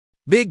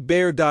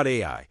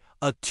BigBear.ai,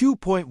 a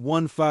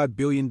 $2.15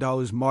 billion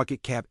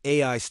market cap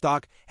AI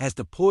stock, has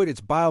deployed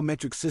its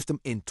biometric system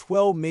in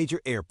 12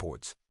 major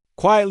airports,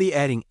 quietly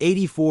adding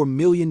 $84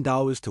 million to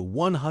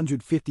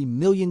 $150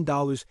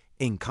 million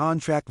in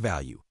contract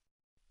value.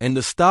 And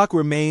the stock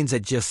remains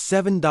at just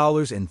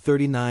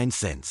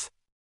 $7.39.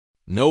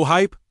 No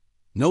hype,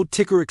 no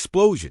ticker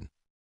explosion.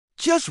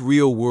 Just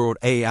real-world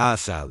AI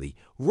savvy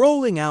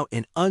rolling out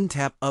an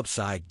untapped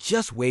upside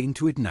just waiting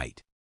to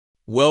ignite.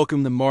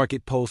 Welcome to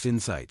Market Pulse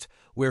Insights,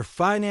 where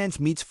finance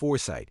meets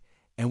foresight,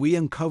 and we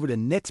uncover the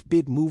next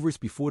big movers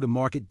before the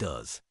market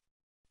does.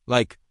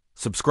 Like,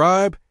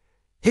 subscribe,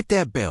 hit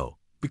that bell,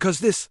 because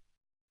this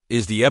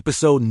is the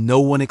episode no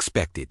one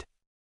expected.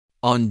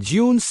 On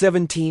June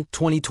 17,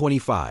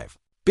 2025,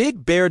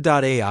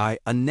 BigBear.ai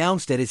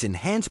announced that its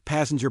enhanced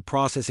passenger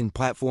processing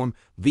platform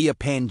via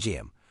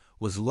Pangiam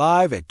was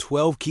live at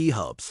 12 key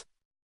hubs: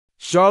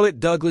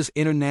 Charlotte Douglas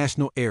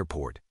International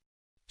Airport,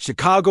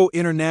 Chicago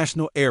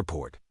International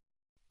Airport,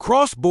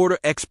 Cross-Border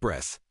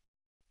Express,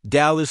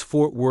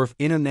 Dallas-Fort Worth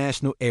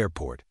International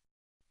Airport,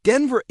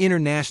 Denver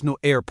International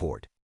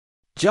Airport,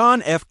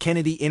 John F.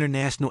 Kennedy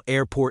International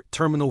Airport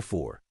Terminal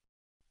 4,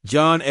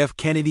 John F.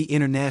 Kennedy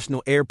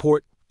International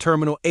Airport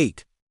Terminal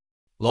 8,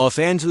 Los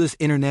Angeles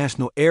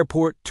International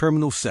Airport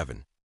Terminal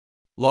 7,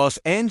 Los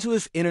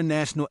Angeles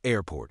International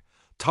Airport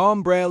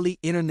Tom Bradley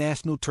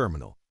International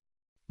Terminal,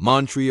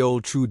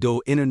 Montreal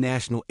Trudeau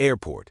International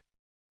Airport,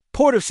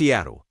 Port of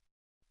Seattle,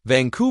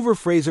 Vancouver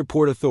Fraser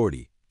Port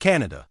Authority,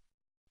 Canada.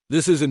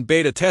 This isn't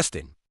beta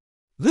testing.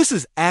 This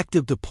is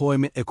active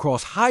deployment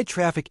across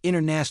high-traffic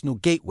international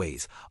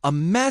gateways, a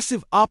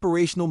massive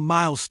operational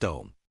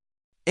milestone.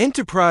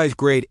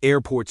 Enterprise-grade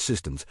airport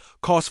systems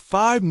cost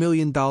 $5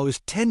 million,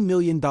 $10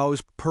 million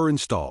per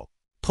install,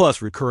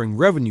 plus recurring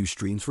revenue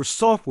streams for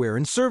software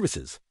and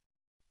services.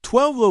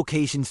 12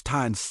 locations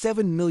times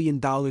 $7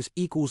 million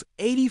equals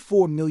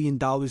 $84 million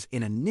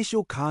in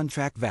initial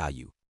contract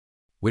value.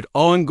 With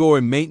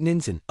ongoing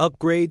maintenance and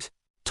upgrades,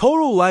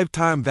 total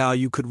lifetime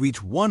value could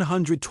reach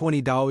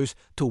 $120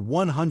 to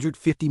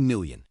 $150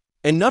 million,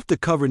 enough to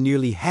cover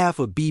nearly half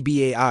of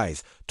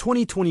BBAI's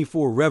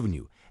 2024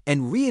 revenue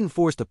and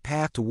reinforce the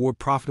path toward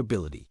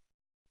profitability.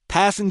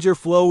 Passenger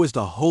flow is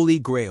the holy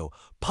grail.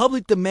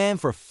 Public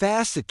demand for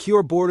fast,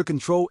 secure border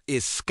control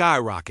is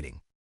skyrocketing.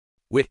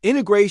 With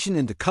integration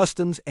into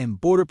customs and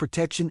border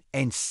protection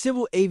and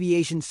civil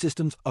aviation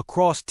systems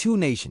across two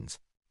nations,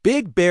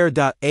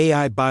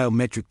 BigBear.ai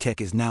biometric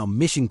tech is now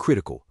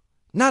mission-critical,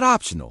 not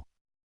optional.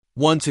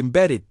 Once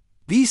embedded,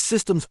 these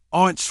systems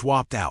aren't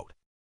swapped out.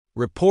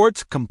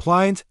 Reports,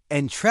 compliance,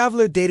 and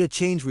traveler data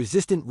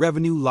change-resistant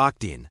revenue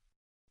locked in.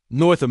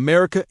 North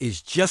America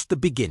is just the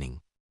beginning.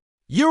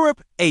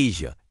 Europe,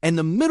 Asia, and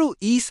the Middle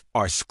East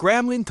are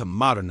scrambling to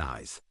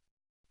modernize.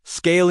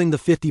 Scaling the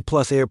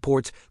 50-plus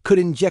airports could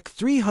inject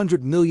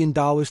 $300 million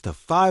to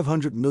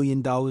 $500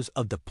 million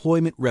of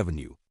deployment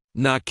revenue,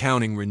 not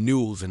counting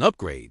renewals and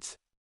upgrades.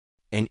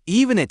 And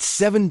even at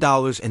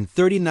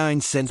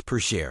 $7.39 per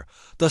share,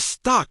 the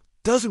stock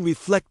doesn't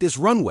reflect this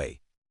runway.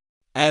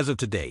 As of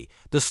today,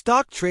 the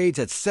stock trades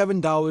at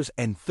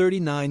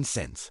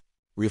 $7.39,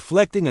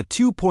 reflecting a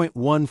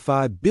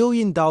 $2.15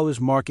 billion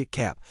market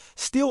cap,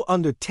 still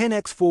under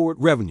 10x forward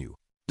revenue,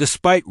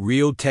 despite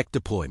real tech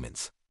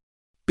deployments.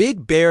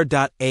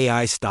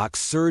 BigBear.ai stock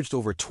surged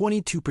over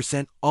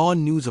 22%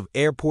 on news of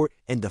airport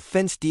and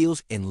defense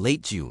deals in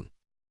late June.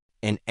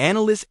 And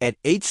analysts at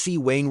H.C.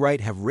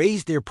 Wainwright have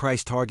raised their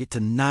price target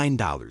to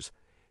 $9,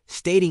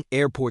 stating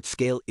airport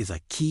scale is a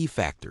key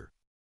factor.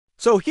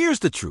 So here's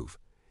the truth.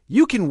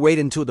 You can wait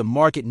until the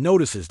market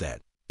notices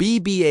that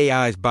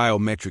BBAI's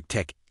biometric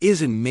tech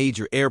isn't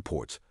major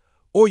airports,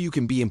 or you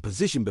can be in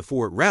position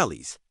before it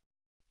rallies.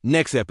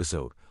 Next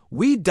episode,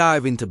 we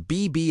dive into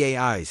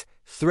BBAI's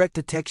Threat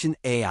Detection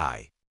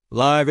AI,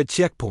 live at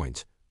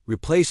checkpoints,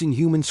 replacing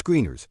human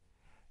screeners,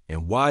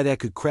 and why that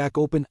could crack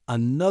open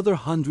another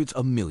hundreds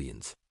of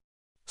millions.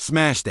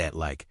 Smash that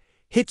like,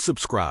 hit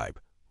subscribe,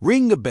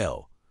 ring the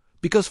bell,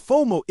 because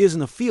FOMO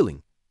isn't a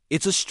feeling,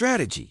 it's a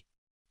strategy.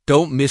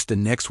 Don't miss the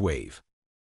next wave.